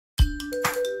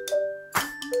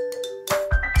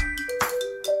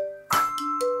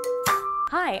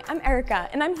Hi, I'm Erica,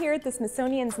 and I'm here at the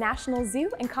Smithsonian's National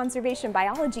Zoo and Conservation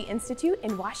Biology Institute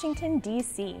in Washington,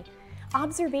 D.C.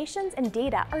 Observations and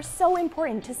data are so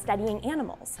important to studying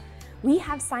animals. We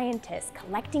have scientists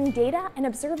collecting data and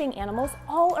observing animals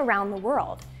all around the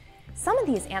world. Some of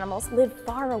these animals live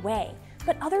far away,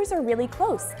 but others are really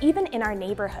close, even in our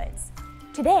neighborhoods.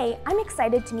 Today, I'm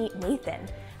excited to meet Nathan,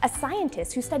 a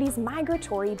scientist who studies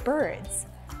migratory birds.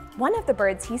 One of the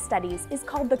birds he studies is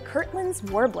called the Kirtland's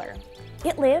warbler.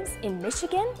 It lives in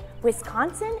Michigan,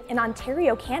 Wisconsin, and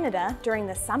Ontario, Canada during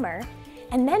the summer,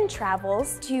 and then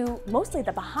travels to mostly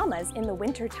the Bahamas in the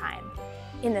wintertime.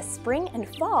 In the spring and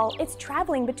fall, it's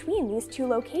traveling between these two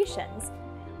locations.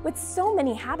 With so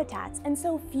many habitats and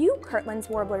so few Kirtland's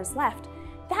warblers left,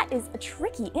 that is a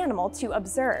tricky animal to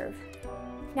observe.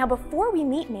 Now, before we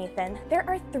meet Nathan, there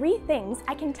are 3 things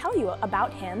I can tell you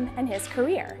about him and his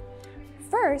career.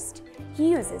 First,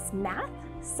 he uses math,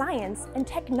 science, and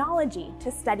technology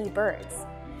to study birds.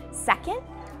 Second,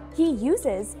 he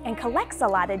uses and collects a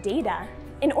lot of data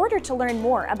in order to learn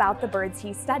more about the birds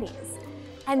he studies.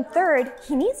 And third,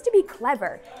 he needs to be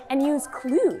clever and use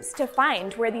clues to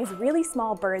find where these really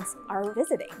small birds are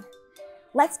visiting.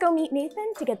 Let's go meet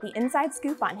Nathan to get the inside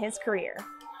scoop on his career.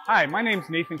 Hi, my name's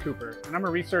Nathan Cooper, and I'm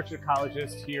a research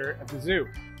ecologist here at the zoo.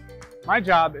 My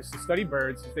job is to study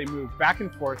birds as they move back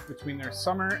and forth between their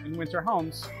summer and winter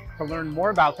homes to learn more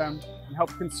about them and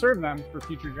help conserve them for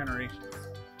future generations.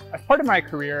 As part of my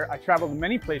career, I travel to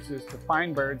many places to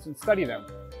find birds and study them.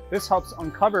 This helps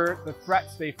uncover the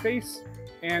threats they face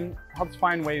and helps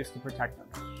find ways to protect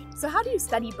them. So how do you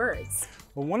study birds?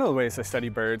 Well, one of the ways I study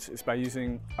birds is by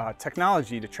using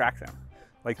technology to track them,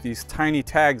 like these tiny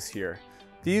tags here.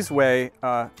 These weigh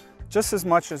just as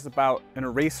much as about an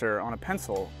eraser on a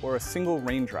pencil or a single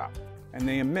raindrop, and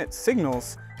they emit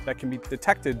signals that can be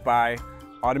detected by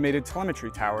automated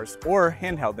telemetry towers or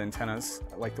handheld antennas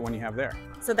like the one you have there.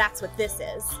 So that's what this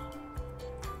is.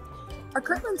 Are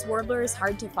Kirtland's warblers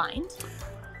hard to find?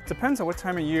 It depends on what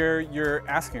time of year you're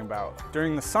asking about.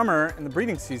 During the summer and the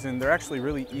breeding season, they're actually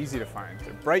really easy to find.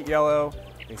 They're bright yellow,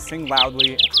 they sing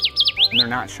loudly, and they're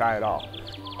not shy at all.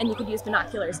 And you could use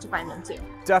binoculars to find them too.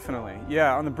 Definitely,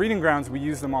 yeah. On the breeding grounds, we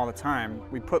use them all the time.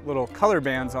 We put little color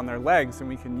bands on their legs and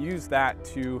we can use that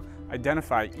to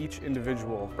identify each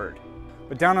individual bird.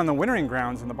 But down on the wintering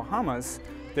grounds in the Bahamas,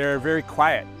 they're very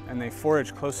quiet and they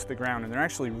forage close to the ground, and they're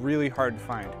actually really hard to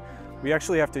find. We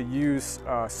actually have to use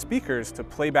speakers to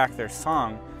play back their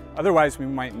song. Otherwise, we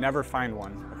might never find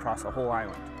one across a whole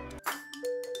island.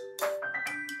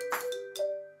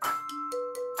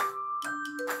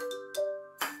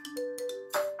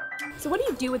 So what do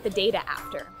you do with the data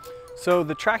after? So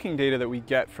the tracking data that we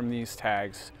get from these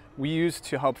tags, we use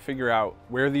to help figure out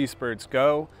where these birds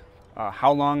go,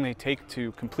 how long they take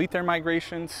to complete their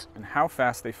migrations, and how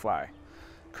fast they fly.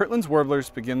 Kirtland's warblers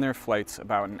begin their flights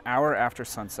about an hour after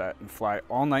sunset and fly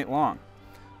all night long.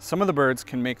 Some of the birds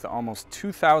can make the almost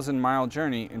 2,000-mile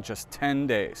journey in just 10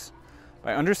 days.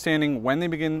 By understanding when they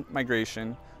begin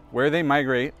migration, where they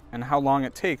migrate, and how long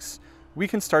it takes, we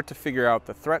can start to figure out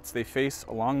the threats they face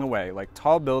along the way, like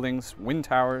tall buildings, wind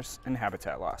towers, and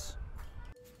habitat loss.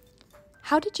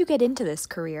 How did you get into this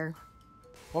career?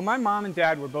 Well, my mom and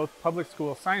dad were both public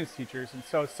school science teachers, and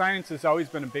so science has always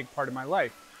been a big part of my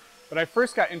life. But I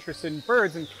first got interested in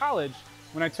birds in college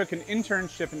when I took an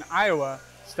internship in Iowa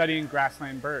studying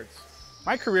grassland birds.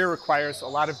 My career requires a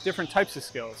lot of different types of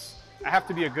skills. I have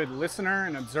to be a good listener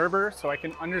and observer so I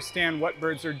can understand what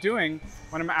birds are doing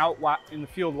when I'm out in the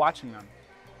field watching them.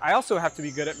 I also have to be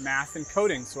good at math and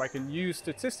coding so I can use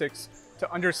statistics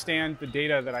to understand the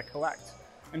data that I collect.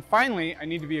 And finally, I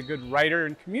need to be a good writer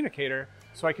and communicator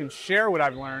so I can share what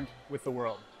I've learned with the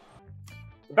world.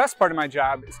 The best part of my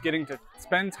job is getting to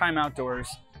spend time outdoors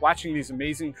watching these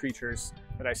amazing creatures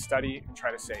that I study and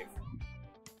try to save.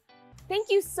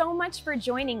 Thank you so much for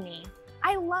joining me.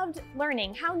 I loved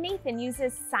learning how Nathan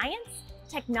uses science,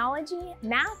 technology,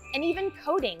 math, and even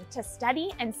coding to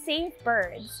study and save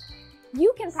birds.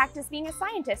 You can practice being a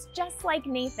scientist just like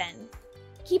Nathan.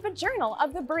 Keep a journal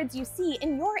of the birds you see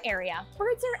in your area.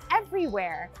 Birds are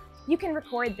everywhere. You can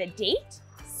record the date,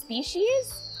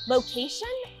 species, location,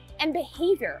 and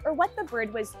behavior, or what the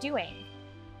bird was doing.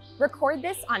 Record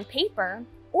this on paper,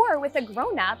 or with a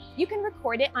grown-up, you can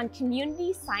record it on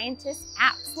community scientist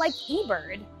apps like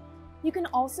eBird. You can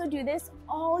also do this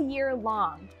all year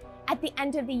long. At the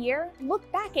end of the year,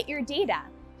 look back at your data.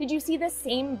 Did you see the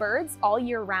same birds all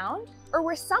year round? Or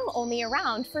were some only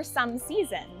around for some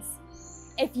seasons?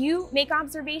 If you make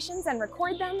observations and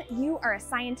record them, you are a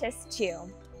scientist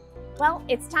too. Well,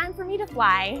 it's time for me to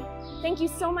fly. Thank you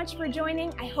so much for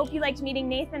joining. I hope you liked meeting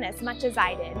Nathan as much as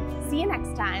I did. See you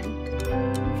next time.